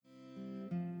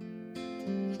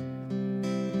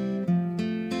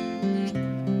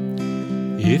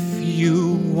If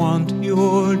you want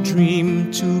your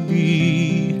dream to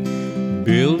be,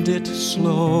 build it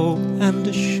slow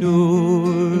and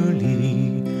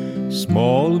surely.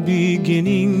 Small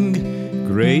beginning,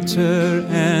 greater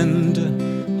end,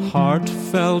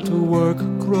 heartfelt work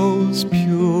grows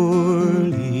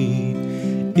purely.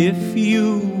 If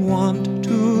you want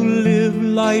to live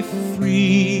life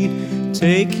free,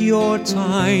 take your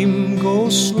time, go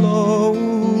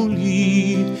slowly.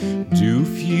 Do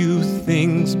few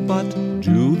things, but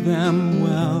do them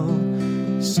well.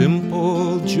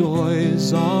 Simple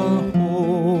joys are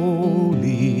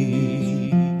holy.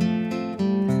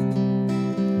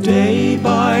 Day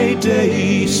by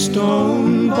day,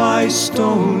 stone by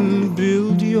stone,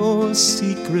 build your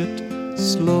secret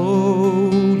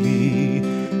slowly.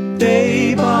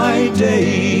 Day by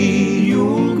day,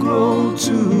 you'll grow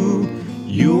too.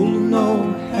 You'll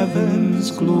know heaven's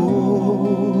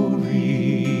glory.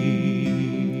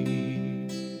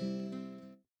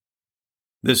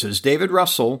 This is David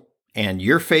Russell and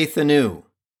Your Faith Anew.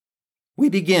 We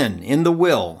begin in the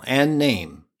will and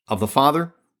name of the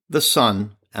Father, the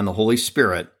Son, and the Holy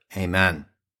Spirit. Amen.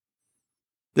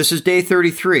 This is day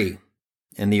 33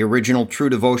 in the original True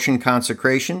Devotion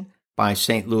consecration by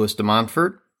St. Louis de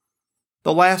Montfort,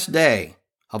 the last day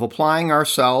of applying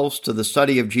ourselves to the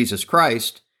study of Jesus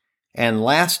Christ, and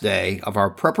last day of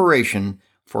our preparation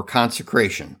for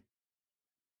consecration.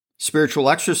 Spiritual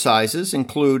exercises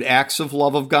include acts of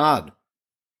love of God,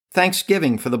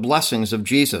 thanksgiving for the blessings of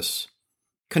Jesus,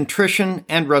 contrition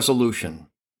and resolution.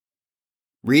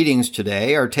 Readings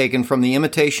today are taken from the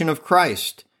Imitation of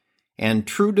Christ and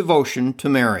True Devotion to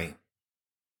Mary.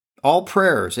 All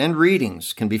prayers and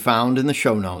readings can be found in the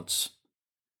show notes.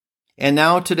 And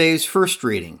now today's first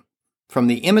reading from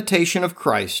the Imitation of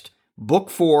Christ, Book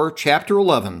 4, Chapter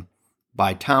 11,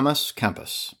 by Thomas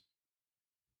Kempis.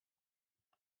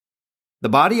 The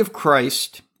body of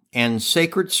Christ and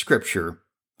sacred Scripture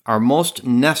are most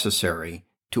necessary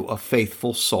to a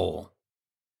faithful soul.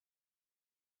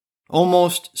 O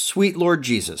most sweet Lord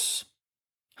Jesus,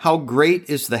 how great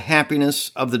is the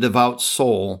happiness of the devout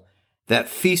soul that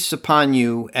feasts upon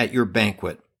you at your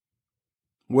banquet,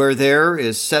 where there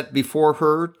is set before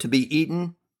her to be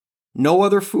eaten no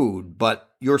other food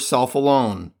but yourself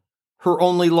alone, her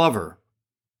only lover,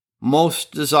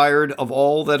 most desired of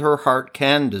all that her heart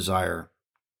can desire.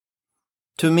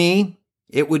 To me,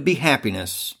 it would be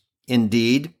happiness,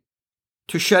 indeed,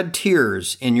 to shed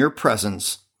tears in your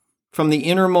presence from the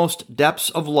innermost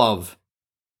depths of love,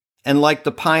 and like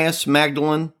the pious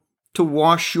Magdalene, to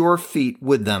wash your feet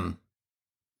with them.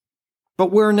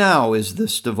 But where now is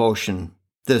this devotion,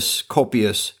 this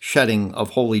copious shedding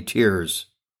of holy tears?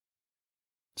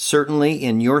 Certainly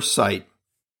in your sight,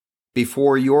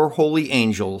 before your holy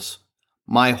angels,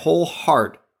 my whole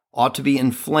heart ought to be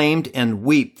inflamed and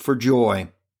weep for joy.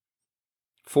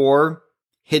 For,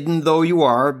 hidden though you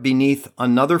are beneath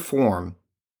another form,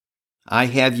 I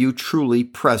have you truly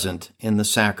present in the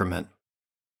sacrament.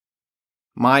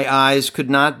 My eyes could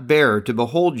not bear to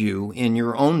behold you in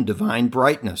your own divine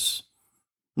brightness,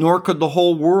 nor could the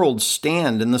whole world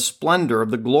stand in the splendor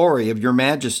of the glory of your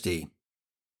majesty.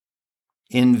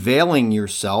 In veiling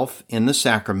yourself in the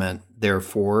sacrament,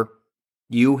 therefore,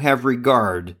 you have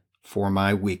regard for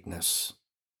my weakness.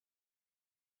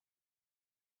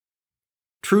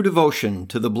 True Devotion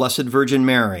to the Blessed Virgin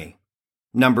Mary,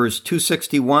 Numbers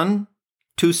 261,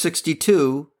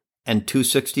 262, and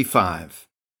 265.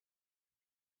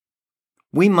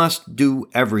 We must do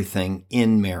everything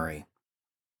in Mary.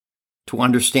 To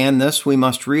understand this, we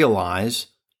must realize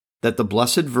that the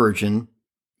Blessed Virgin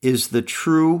is the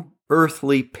true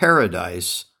earthly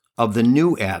paradise of the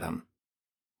new Adam,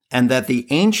 and that the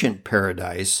ancient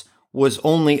paradise was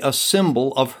only a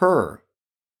symbol of her.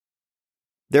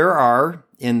 There are,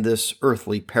 in this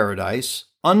earthly paradise,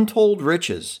 untold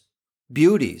riches,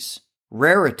 beauties,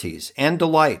 rarities, and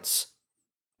delights,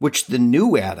 which the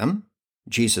new Adam,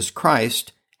 Jesus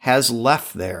Christ, has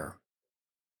left there.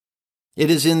 It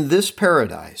is in this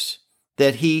paradise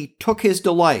that he took his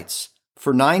delights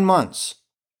for 9 months,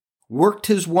 worked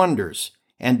his wonders,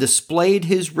 and displayed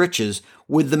his riches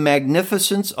with the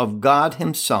magnificence of God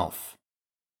himself.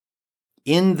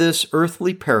 In this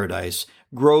earthly paradise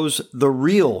grows the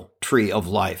real tree of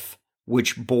life,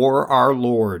 which bore our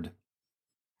Lord,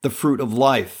 the fruit of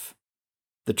life,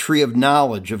 the tree of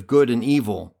knowledge of good and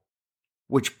evil,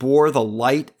 which bore the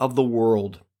light of the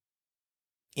world.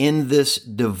 In this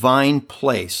divine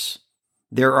place,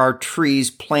 there are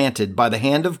trees planted by the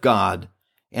hand of God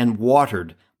and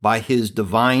watered by his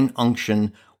divine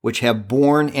unction, which have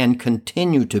borne and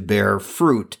continue to bear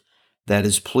fruit that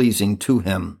is pleasing to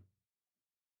him.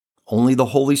 Only the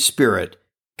Holy Spirit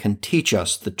can teach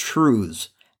us the truths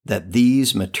that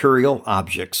these material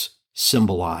objects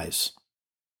symbolize.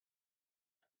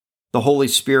 The Holy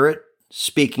Spirit,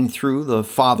 speaking through the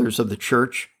fathers of the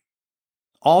Church,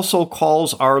 also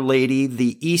calls Our Lady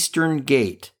the Eastern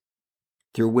Gate,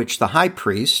 through which the high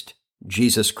priest,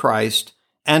 Jesus Christ,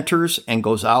 enters and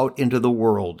goes out into the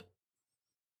world.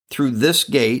 Through this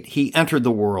gate he entered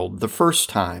the world the first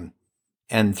time,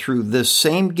 and through this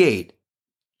same gate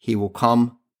he will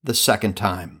come the second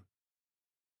time.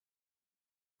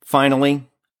 Finally,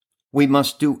 we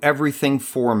must do everything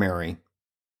for Mary.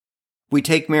 We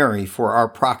take Mary for our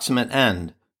proximate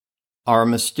end, our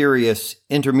mysterious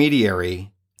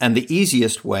intermediary, and the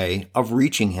easiest way of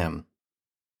reaching him.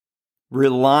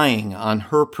 Relying on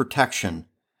her protection,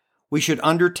 we should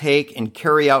undertake and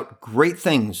carry out great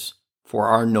things for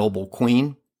our noble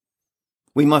Queen.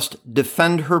 We must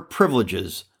defend her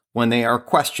privileges when they are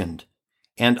questioned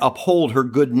and uphold her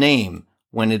good name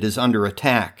when it is under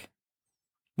attack.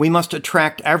 We must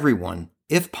attract everyone,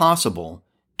 if possible,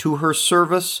 to her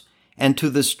service and to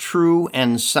this true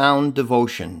and sound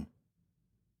devotion.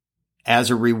 As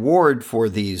a reward for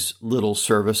these little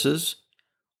services,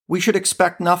 we should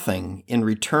expect nothing in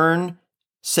return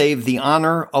save the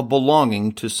honor of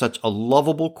belonging to such a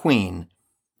lovable Queen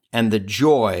and the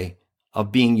joy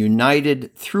of being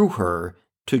united through her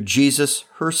to Jesus,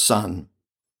 her Son,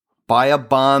 by a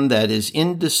bond that is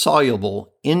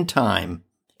indissoluble in time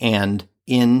and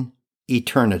in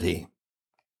eternity.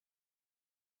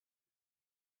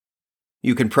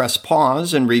 You can press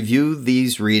pause and review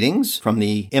these readings from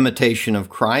the Imitation of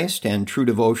Christ and True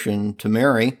Devotion to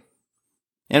Mary,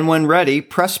 and when ready,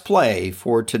 press play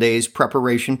for today's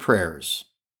preparation prayers.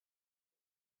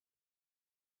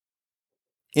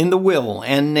 In the will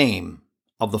and name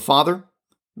of the Father,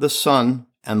 the Son,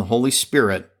 and the Holy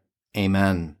Spirit,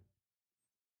 Amen.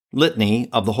 Litany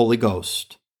of the Holy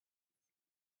Ghost.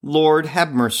 Lord,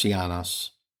 have mercy on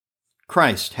us.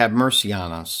 Christ, have mercy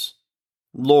on us.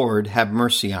 Lord, have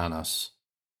mercy on us.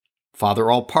 Father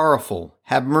all-powerful,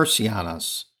 have mercy on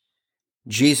us.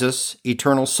 Jesus,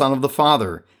 eternal Son of the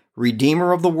Father,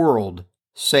 Redeemer of the world,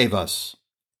 save us.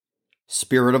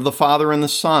 Spirit of the Father and the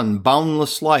Son,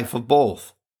 boundless life of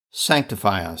both,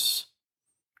 sanctify us.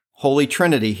 Holy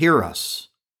Trinity, hear us.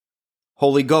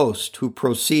 Holy Ghost, who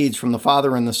proceeds from the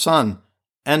Father and the Son,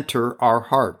 enter our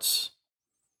hearts.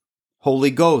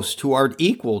 Holy Ghost, who art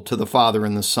equal to the Father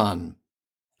and the Son,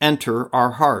 enter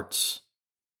our hearts.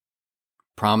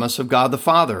 Promise of God the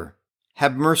Father,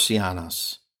 have mercy on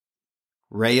us.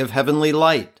 Ray of heavenly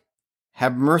light,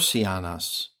 have mercy on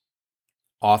us.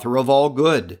 Author of all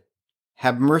good,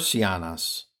 have mercy on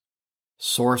us.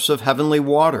 Source of heavenly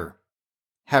water,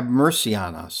 have mercy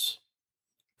on us.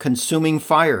 Consuming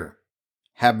fire,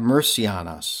 have mercy on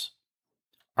us.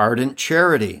 Ardent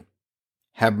charity,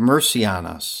 have mercy on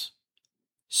us.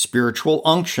 Spiritual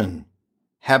unction,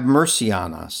 have mercy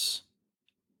on us.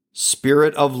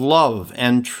 Spirit of love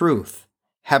and truth,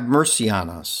 have mercy on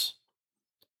us.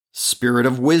 Spirit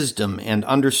of wisdom and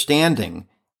understanding,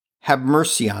 have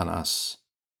mercy on us.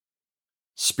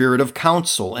 Spirit of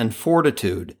counsel and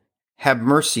fortitude, have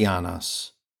mercy on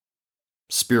us.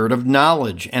 Spirit of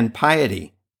knowledge and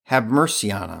piety, have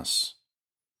mercy on us.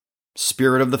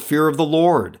 Spirit of the fear of the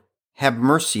Lord, have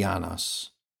mercy on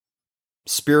us.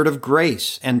 Spirit of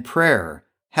grace and prayer,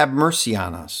 have mercy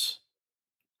on us.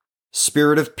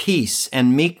 Spirit of peace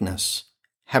and meekness,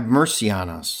 have mercy on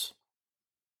us.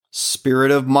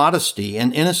 Spirit of modesty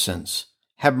and innocence,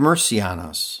 have mercy on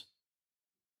us.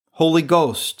 Holy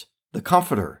Ghost, the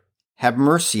Comforter, have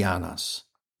mercy on us.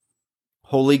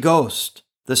 Holy Ghost,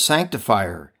 the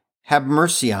Sanctifier, have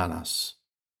mercy on us.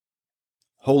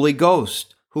 Holy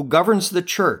Ghost, who governs the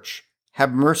Church,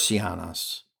 have mercy on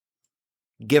us.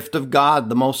 Gift of God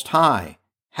the Most High,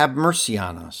 have mercy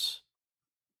on us.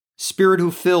 Spirit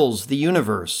who fills the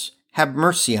universe, have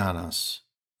mercy on us.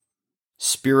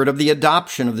 Spirit of the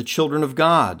adoption of the children of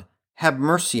God, have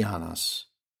mercy on us.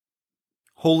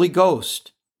 Holy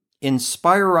Ghost,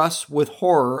 inspire us with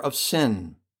horror of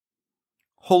sin.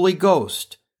 Holy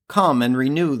Ghost, come and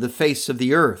renew the face of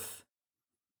the earth.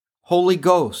 Holy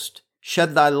Ghost,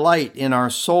 shed thy light in our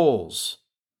souls.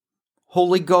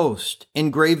 Holy Ghost,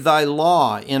 engrave thy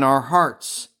law in our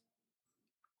hearts.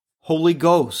 Holy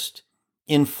Ghost,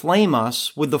 inflame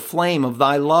us with the flame of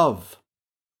thy love.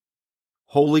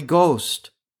 Holy Ghost,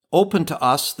 open to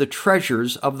us the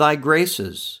treasures of thy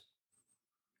graces.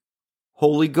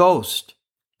 Holy Ghost,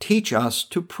 teach us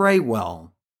to pray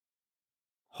well.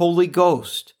 Holy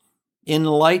Ghost,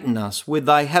 enlighten us with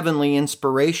thy heavenly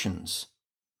inspirations.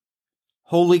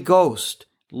 Holy Ghost,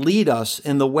 lead us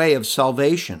in the way of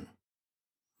salvation.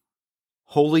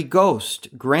 Holy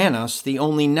Ghost, grant us the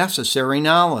only necessary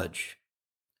knowledge.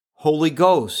 Holy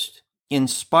Ghost,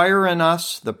 inspire in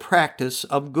us the practice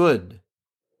of good.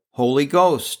 Holy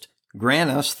Ghost,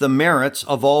 grant us the merits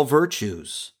of all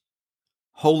virtues.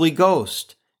 Holy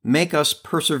Ghost, make us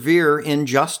persevere in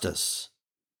justice.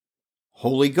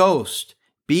 Holy Ghost,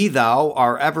 be thou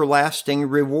our everlasting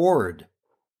reward.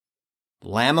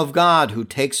 Lamb of God, who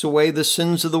takes away the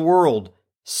sins of the world,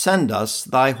 send us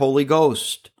thy Holy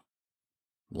Ghost.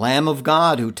 Lamb of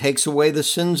God, who takes away the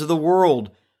sins of the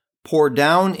world, pour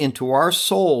down into our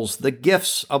souls the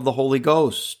gifts of the Holy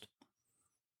Ghost.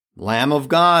 Lamb of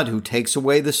God, who takes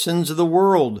away the sins of the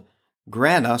world,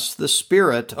 grant us the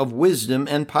spirit of wisdom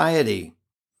and piety.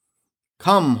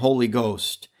 Come, Holy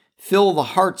Ghost, fill the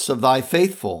hearts of thy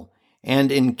faithful,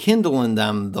 and enkindle in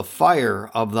them the fire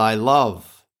of thy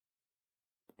love.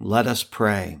 Let us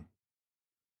pray.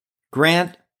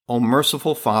 Grant, O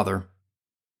merciful Father,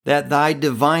 that thy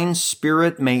divine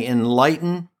Spirit may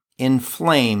enlighten,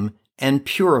 inflame, and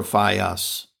purify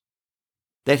us,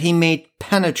 that he may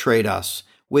penetrate us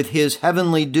with his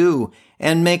heavenly dew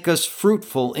and make us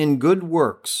fruitful in good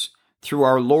works, through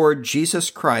our Lord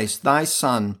Jesus Christ, thy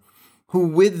Son, who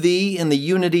with thee in the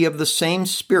unity of the same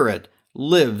Spirit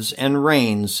lives and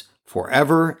reigns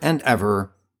forever and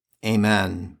ever.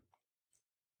 Amen.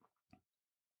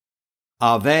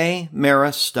 Ave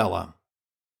Maris Stella.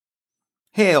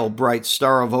 Hail, bright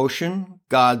star of ocean,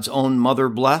 God's own mother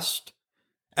blessed,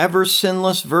 ever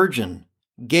sinless virgin,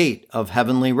 gate of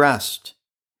heavenly rest.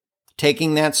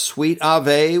 Taking that sweet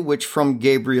Ave which from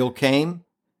Gabriel came,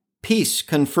 peace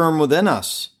confirm within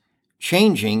us,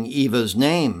 changing Eva's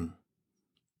name.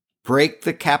 Break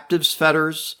the captive's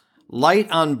fetters,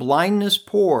 light on blindness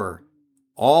pour,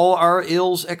 all our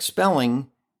ills expelling,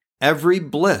 every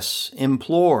bliss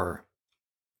implore.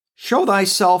 Show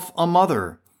thyself a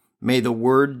mother, may the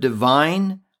Word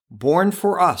divine, born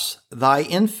for us, thy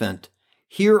infant,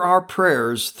 hear our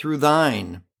prayers through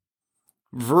thine.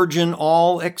 Virgin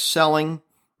all excelling,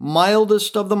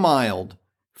 mildest of the mild,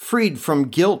 freed from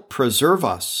guilt preserve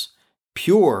us,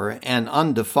 pure and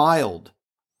undefiled.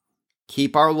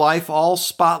 Keep our life all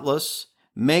spotless,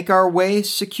 make our way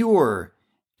secure,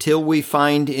 till we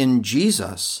find in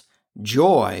Jesus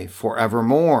joy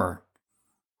forevermore.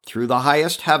 Through the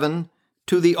highest heaven,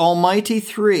 to the Almighty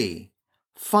Three,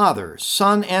 Father,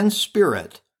 Son, and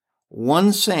Spirit,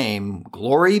 one same,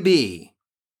 glory be.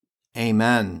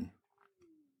 Amen.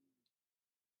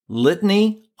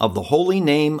 Litany of the Holy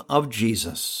Name of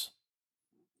Jesus.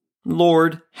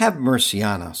 Lord, have mercy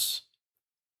on us.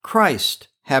 Christ,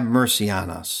 have mercy on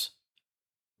us.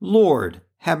 Lord,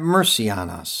 have mercy on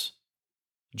us.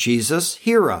 Jesus,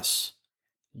 hear us.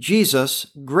 Jesus,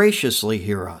 graciously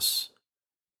hear us.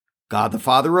 God the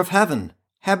Father of heaven,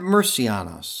 have mercy on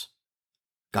us.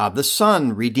 God the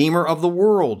Son, Redeemer of the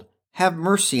world, have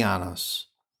mercy on us.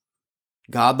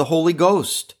 God the Holy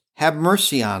Ghost, have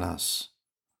mercy on us.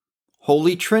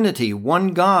 Holy Trinity,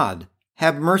 one God,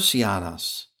 have mercy on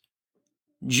us.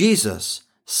 Jesus,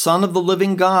 Son of the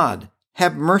living God,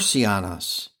 have mercy on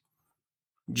us.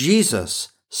 Jesus,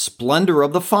 splendor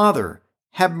of the Father,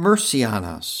 have mercy on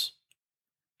us.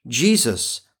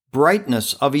 Jesus,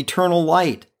 brightness of eternal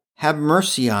light, have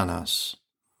mercy on us.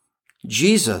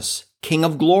 Jesus, King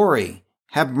of glory,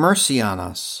 have mercy on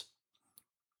us.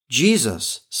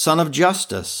 Jesus, Son of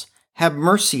justice, have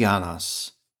mercy on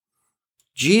us.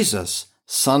 Jesus,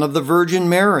 Son of the Virgin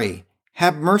Mary,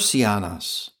 have mercy on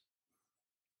us.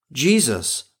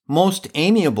 Jesus, most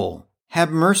amiable,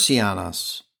 have mercy on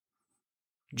us.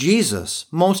 Jesus,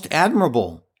 most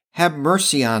admirable, have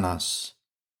mercy on us.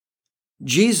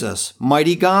 Jesus,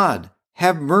 mighty God,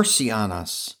 have mercy on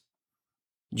us.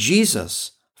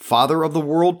 Jesus, Father of the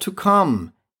world to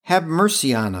come, have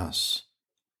mercy on us.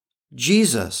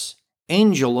 Jesus,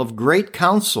 Angel of great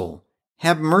counsel,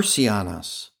 have mercy on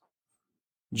us.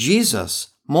 Jesus,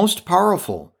 most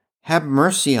powerful, have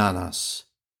mercy on us.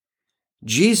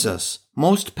 Jesus,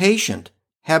 most patient,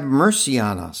 have mercy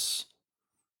on us.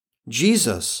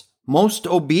 Jesus, most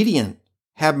obedient,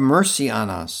 have mercy on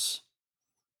us.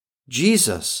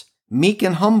 Jesus, meek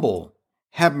and humble,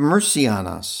 have mercy on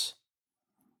us.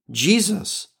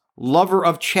 Jesus, lover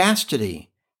of chastity,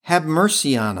 have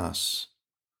mercy on us.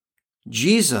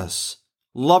 Jesus,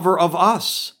 lover of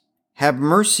us, have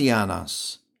mercy on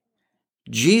us.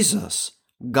 Jesus,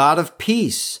 God of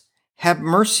peace, have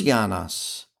mercy on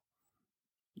us.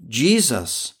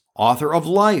 Jesus, author of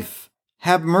life,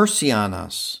 have mercy on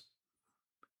us.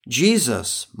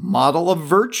 Jesus, model of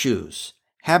virtues,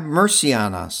 have mercy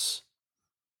on us.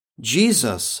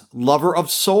 Jesus, lover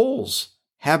of souls,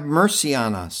 have mercy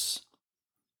on us.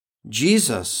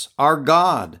 Jesus, our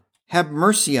God, have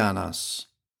mercy on us.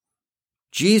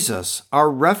 Jesus, our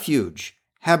refuge,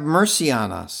 have mercy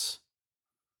on us.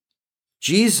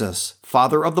 Jesus,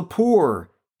 Father of the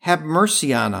poor, have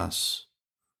mercy on us.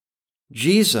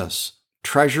 Jesus,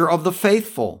 treasure of the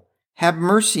faithful, have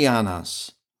mercy on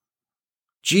us.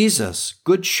 Jesus,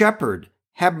 Good Shepherd,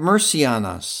 have mercy on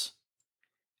us.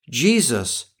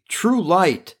 Jesus, true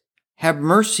light, have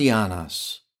mercy on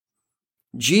us.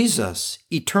 Jesus,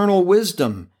 eternal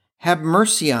wisdom, have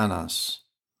mercy on us.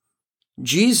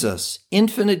 Jesus,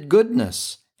 infinite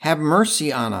goodness, have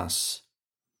mercy on us.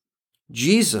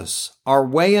 Jesus, our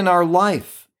way and our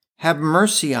life, have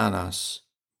mercy on us.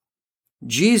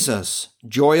 Jesus,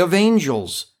 joy of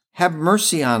angels, have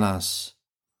mercy on us.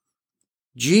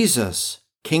 Jesus,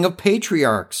 King of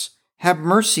patriarchs, have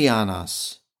mercy on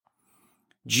us.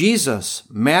 Jesus,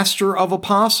 Master of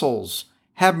apostles,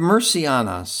 have mercy on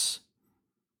us.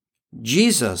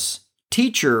 Jesus,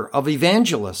 Teacher of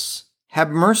evangelists, have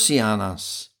mercy on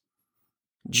us.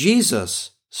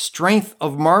 Jesus, Strength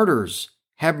of martyrs,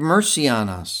 have mercy on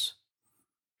us.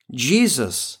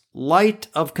 Jesus, Light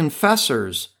of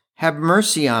confessors, have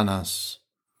mercy on us.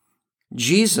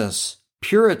 Jesus,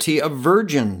 Purity of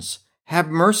virgins, have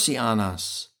mercy on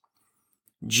us.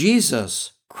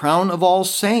 Jesus, Crown of all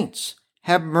saints,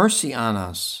 have mercy on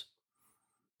us.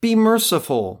 Be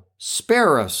merciful,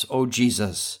 spare us, O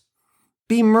Jesus.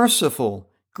 Be merciful,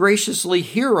 graciously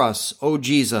hear us, O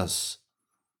Jesus.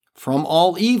 From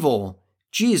all evil,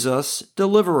 Jesus,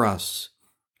 deliver us.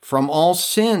 From all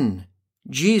sin,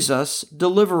 Jesus,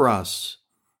 deliver us.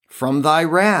 From thy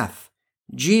wrath,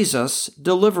 Jesus,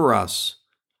 deliver us.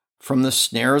 From the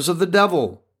snares of the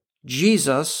devil,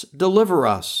 Jesus, deliver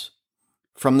us.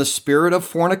 From the spirit of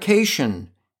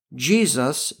fornication,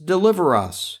 Jesus, deliver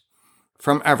us.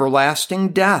 From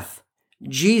everlasting death,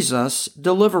 Jesus,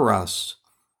 deliver us.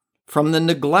 From the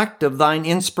neglect of thine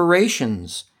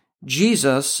inspirations,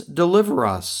 Jesus, deliver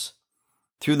us.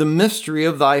 Through the mystery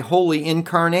of thy holy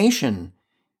incarnation,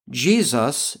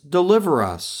 Jesus, deliver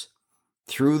us.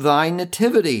 Through thy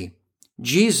nativity,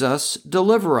 Jesus,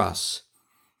 deliver us.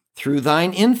 Through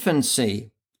thine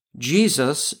infancy,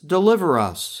 Jesus, deliver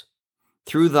us.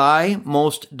 Through thy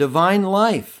most divine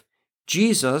life,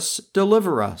 Jesus,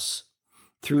 deliver us.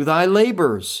 Through thy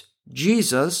labors,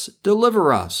 Jesus,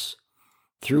 deliver us.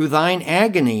 Through thine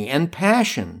agony and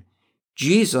passion,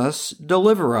 Jesus,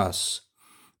 deliver us.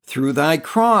 Through thy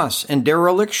cross and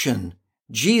dereliction,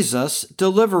 Jesus,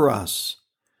 deliver us.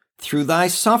 Through thy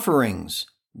sufferings,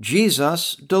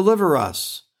 Jesus, deliver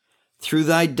us. Through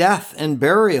thy death and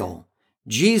burial,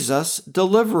 Jesus,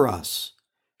 deliver us.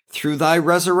 Through thy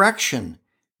resurrection,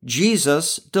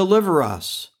 Jesus, deliver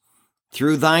us.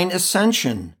 Through thine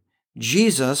ascension,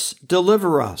 Jesus,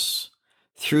 deliver us.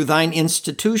 Through thine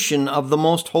institution of the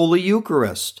most holy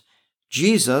Eucharist,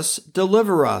 Jesus,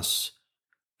 deliver us.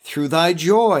 Through thy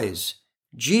joys,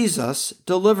 Jesus,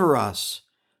 deliver us.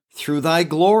 Through thy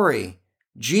glory,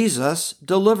 Jesus,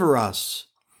 deliver us.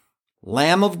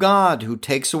 Lamb of God, who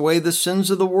takes away the sins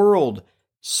of the world,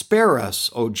 spare us,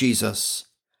 O Jesus.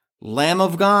 Lamb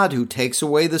of God, who takes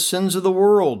away the sins of the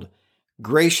world,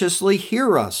 graciously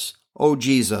hear us, O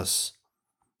Jesus.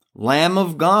 Lamb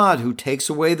of God, who takes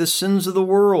away the sins of the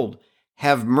world,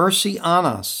 have mercy on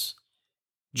us.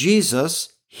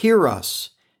 Jesus, hear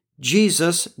us.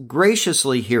 Jesus,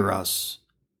 graciously hear us.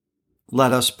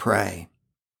 Let us pray.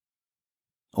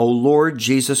 O Lord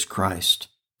Jesus Christ,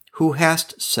 who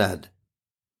hast said,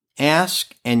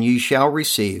 Ask, and ye shall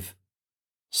receive.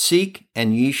 Seek,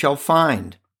 and ye shall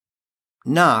find.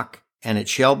 Knock, and it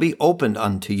shall be opened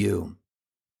unto you.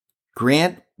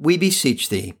 Grant, we beseech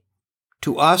thee,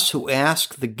 to us who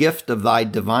ask the gift of thy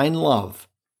divine love,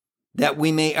 that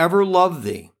we may ever love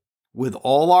thee with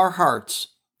all our hearts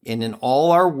and in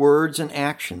all our words and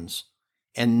actions,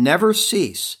 and never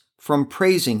cease from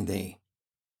praising thee.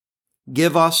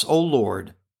 Give us, O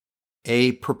Lord,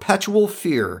 a perpetual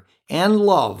fear and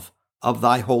love of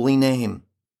thy holy name,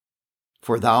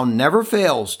 for thou never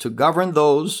fails to govern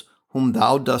those whom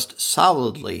thou dost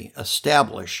solidly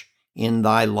establish in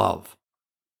thy love,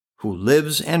 who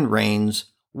lives and reigns,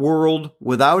 world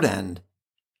without end.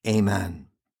 Amen.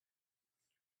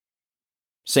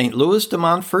 St. Louis de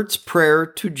Montfort's prayer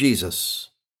to Jesus.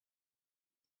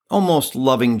 O most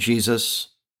loving Jesus,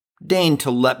 deign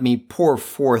to let me pour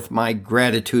forth my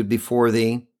gratitude before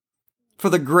thee, for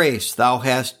the grace thou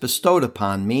hast bestowed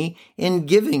upon me in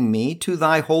giving me to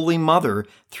thy Holy Mother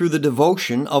through the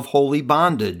devotion of holy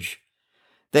bondage,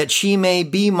 that she may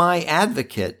be my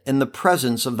advocate in the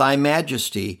presence of thy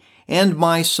majesty and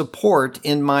my support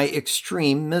in my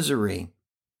extreme misery.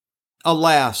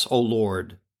 Alas, O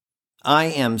Lord, I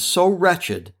am so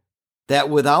wretched that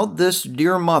without this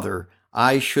dear mother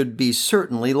I should be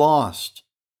certainly lost.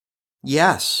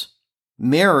 Yes,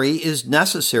 Mary is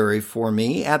necessary for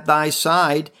me at thy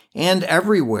side and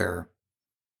everywhere,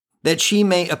 that she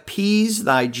may appease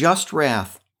thy just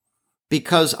wrath,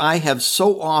 because I have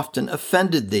so often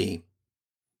offended thee,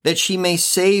 that she may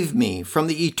save me from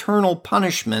the eternal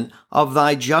punishment of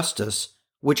thy justice,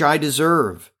 which I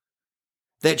deserve,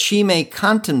 that she may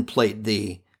contemplate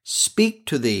thee, speak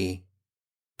to thee,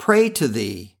 pray to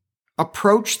thee,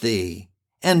 approach thee,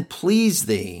 and please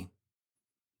thee,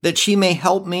 that she may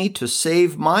help me to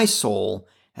save my soul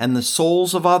and the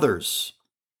souls of others.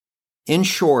 In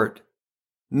short,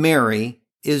 Mary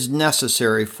is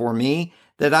necessary for me,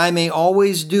 that I may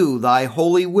always do thy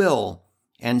holy will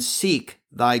and seek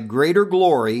thy greater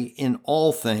glory in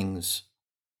all things.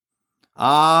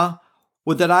 Ah,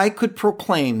 would that I could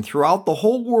proclaim throughout the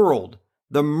whole world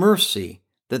the mercy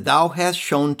that thou hast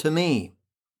shown to me.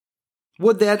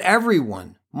 Would that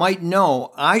everyone might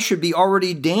know I should be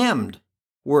already damned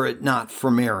were it not for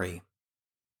Mary.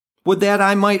 Would that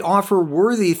I might offer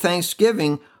worthy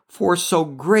thanksgiving for so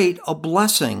great a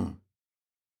blessing.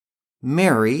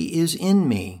 Mary is in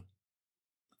me.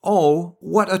 Oh,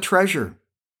 what a treasure!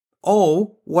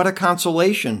 Oh, what a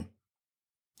consolation!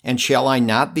 And shall I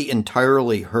not be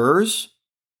entirely hers?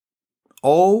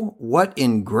 Oh, what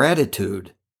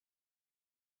ingratitude!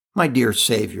 My dear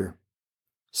Savior,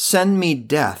 send me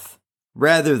death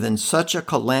rather than such a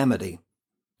calamity,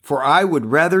 for I would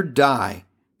rather die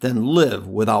than live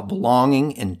without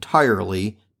belonging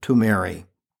entirely to Mary.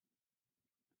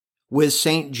 With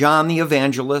St. John the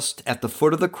Evangelist at the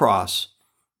foot of the cross,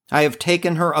 I have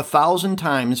taken her 1,000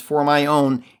 times for my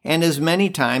own, and as many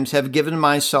times have given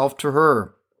myself to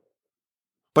her.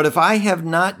 But if I have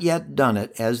not yet done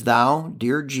it as thou,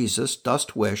 dear Jesus,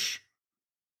 dost wish,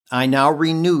 I now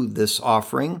renew this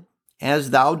offering as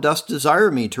thou dost desire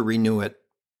me to renew it.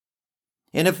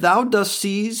 And if thou dost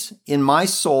seize in my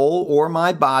soul or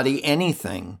my body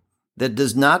anything that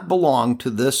does not belong to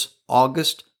this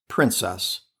august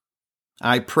princess,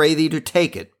 I pray thee to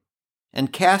take it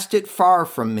and cast it far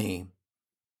from me.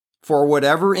 For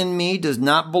whatever in me does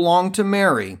not belong to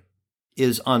Mary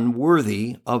is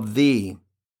unworthy of thee.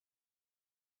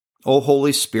 O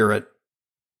Holy Spirit,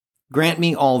 grant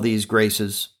me all these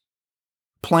graces.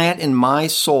 Plant in my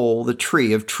soul the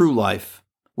tree of true life,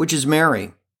 which is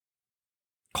Mary.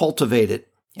 Cultivate it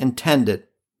and tend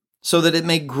it, so that it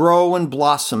may grow and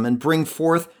blossom and bring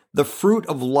forth the fruit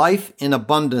of life in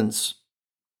abundance.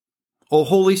 O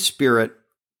Holy Spirit,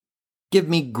 give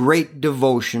me great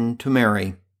devotion to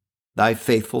Mary, thy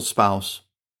faithful spouse.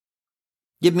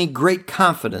 Give me great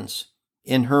confidence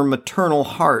in her maternal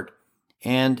heart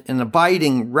and an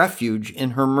abiding refuge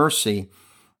in her mercy,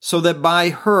 so that by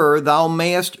her thou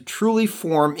mayest truly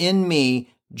form in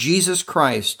me Jesus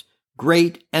Christ,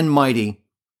 great and mighty,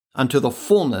 unto the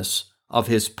fullness of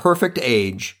his perfect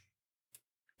age.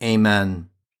 Amen.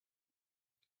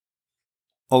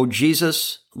 O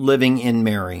Jesus, living in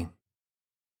Mary.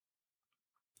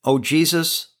 O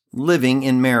Jesus, living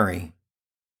in Mary,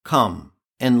 come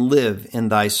and live in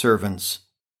thy servants,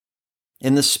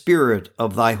 in the spirit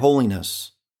of thy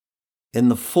holiness, in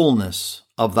the fullness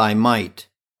of thy might,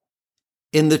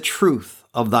 in the truth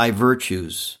of thy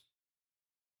virtues,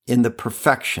 in the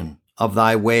perfection of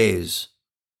thy ways,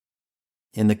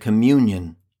 in the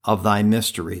communion of thy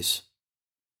mysteries.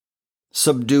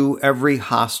 Subdue every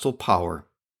hostile power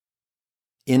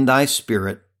in thy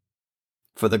Spirit,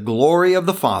 for the glory of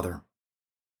the Father.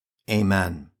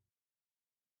 Amen.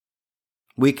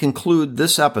 We conclude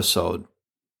this episode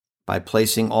by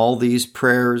placing all these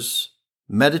prayers,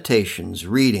 meditations,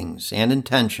 readings, and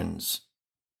intentions,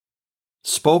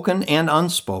 spoken and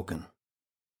unspoken,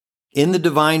 in the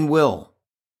divine will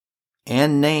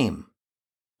and name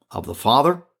of the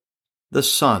Father, the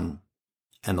Son,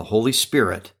 and the Holy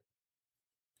Spirit.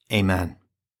 Amen.